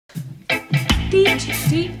Dieter.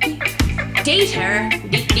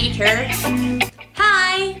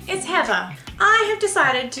 Hi, it's Heather. I have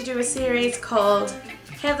decided to do a series called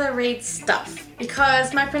Heather Reads Stuff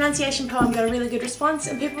because my pronunciation poem got a really good response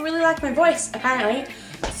and people really like my voice, apparently.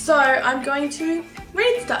 So I'm going to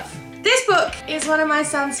read stuff. This book is one of my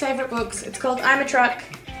son's favorite books. It's called I'm a Truck.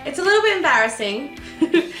 It's a little bit embarrassing,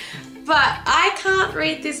 but I can't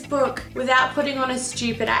read this book without putting on a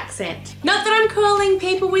stupid accent. Not that I'm calling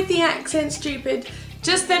people with the accent stupid,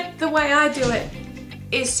 just that the way I do it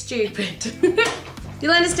is stupid.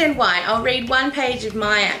 You'll understand why. I'll read one page of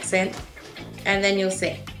my accent and then you'll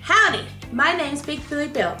see. Howdy, my name's Big Blue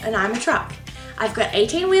Bill and I'm a truck. I've got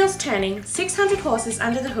 18 wheels turning, 600 horses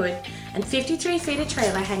under the hood, and 53 feet of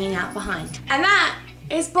trailer hanging out behind. And that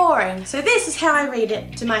is boring, so this is how I read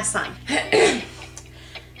it to my son.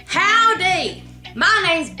 Howdy, my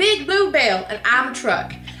name's Big Blue Bill and I'm a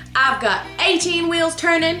truck. I've got 18 wheels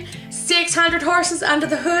turning, 600 horses under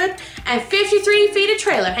the hood, and 53 feet of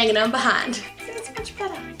trailer hanging on behind. That's much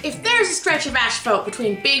better. If there's a stretch of asphalt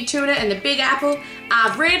between Big Tuna and the Big Apple,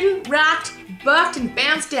 I've ridden, rocked, bucked, and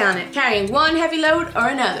bounced down it, carrying one heavy load or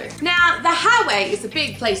another. Now, the highway is a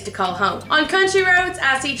big place to call home. On country roads,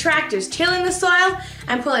 I see tractors tilling the soil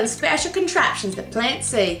and pulling special contraptions that plant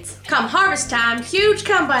seeds. Come harvest time, huge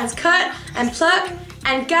combines cut and pluck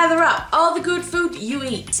and gather up all the good food you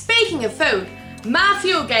eat. Speaking of food, my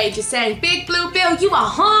fuel gauge is saying, Big Blue Bill, you are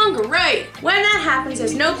hungry. When that happens,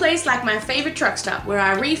 there's no place like my favorite truck stop where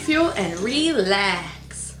I refuel and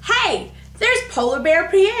relax. Hey, there's Polar Bear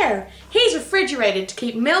Pierre. He's refrigerated to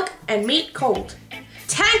keep milk and meat cold.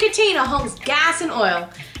 Tankatina hauls gas and oil.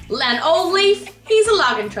 And old Leaf, he's a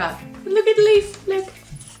logging truck. Look at Leaf, look.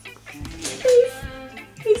 Leaf,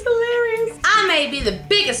 he's hilarious. I may be the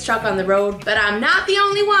biggest truck on the road, but I'm not the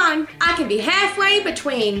only one. I can be halfway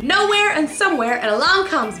between nowhere and somewhere, and along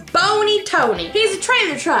comes Boney Tony. He's a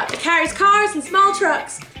trailer truck that carries cars and small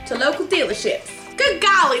trucks to local dealerships. Good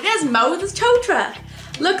golly, there's Moses' tow truck.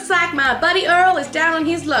 Looks like my buddy Earl is down on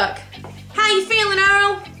his luck. How you feeling,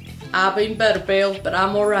 Earl? I've been better, Bill, but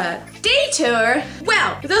I'm alright. Detour?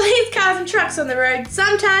 Well, with all these cars and trucks on the road,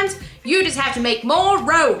 sometimes you just have to make more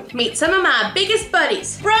road. Meet some of my biggest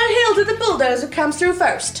buddies. Run Hill to the bulldozer comes through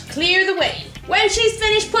first. Clear the way. When she's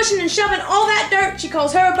finished pushing and shoving all that dirt, she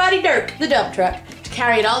calls her buddy Dirk, the dump truck, to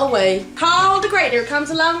carry it all away. Carl the grader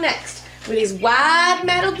comes along next with his wide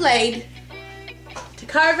metal blade to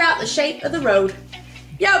carve out the shape of the road.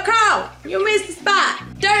 Yo, Carl, you missed the spot.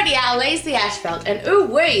 Dirty Al lays the asphalt, and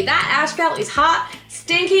ooh-wee, that asphalt is hot,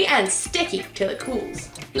 stinky, and sticky till it cools.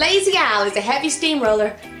 Lazy Al is a heavy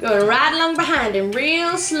steamroller going right along behind him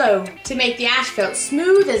real slow to make the asphalt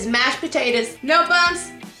smooth as mashed potatoes. No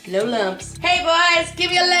bumps, no lumps. Hey boys,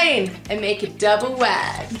 give me a lane and make it double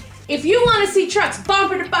wide. If you want to see trucks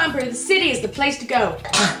bumper to bumper, the city is the place to go.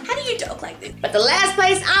 How do you talk like this? But the last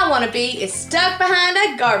place I want to be is stuck behind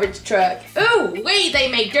a garbage truck. Ooh-wee, they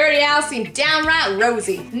make Dirty Al seem downright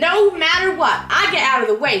rosy. No matter what, I get out of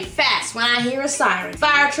the way fast when I hear a siren.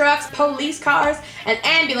 Fire trucks, police cars, and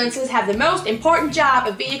ambulances have the most important job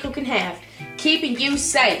a vehicle can have: keeping you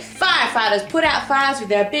safe. Firefighters put out fires with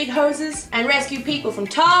their big hoses and rescue people from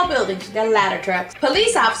tall buildings with their ladder trucks.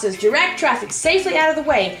 Police officers direct traffic safely out of the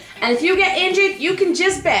way, and if you get injured, you can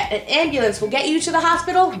just bet an ambulance will get you to the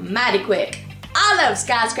hospital mighty quick. I love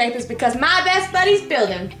skyscrapers because my best buddies build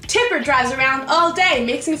them. Tipper drives around all day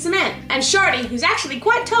mixing cement, and Shorty, who's actually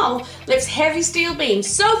quite tall, lifts heavy steel beams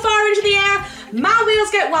so far into the air, my wheels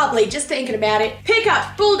get wobbly just thinking about it.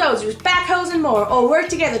 Pickups, bulldozers, backhoes, and more all work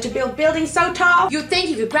together to build buildings so tall, you'd think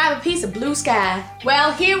you could grab a piece of blue sky.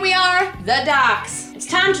 Well, here we are, the docks. It's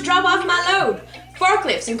time to drop off my load.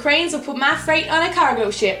 Forklifts and cranes will put my freight on a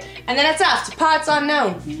cargo ship, and then it's off to parts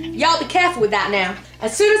unknown. Y'all be careful with that now.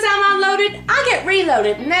 As soon as I'm unloaded, I get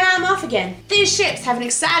reloaded, and then I'm off again. These ships have an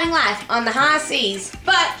exciting life on the high seas.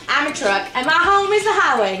 But I'm a truck, and my home is the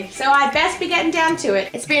highway, so I'd best be getting down to it.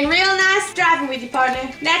 It's been real nice driving with you,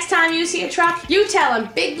 partner. Next time you see a truck, you tell him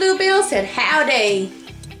Big Blue Bill said howdy.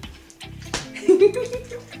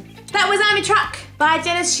 That was I'm a Truck by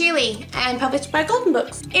Dennis Shealy and published by Golden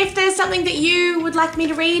Books. If there's something that you would like me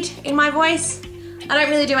to read in my voice, I don't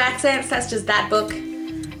really do accents, that's just that book,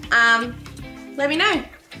 let me know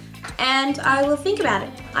and I will think about it.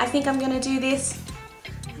 I think I'm gonna do this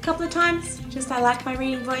a couple of times, just I like my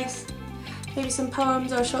reading voice. Maybe some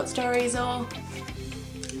poems or short stories or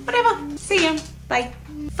whatever. See ya, bye.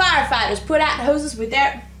 Firefighters put out hoses.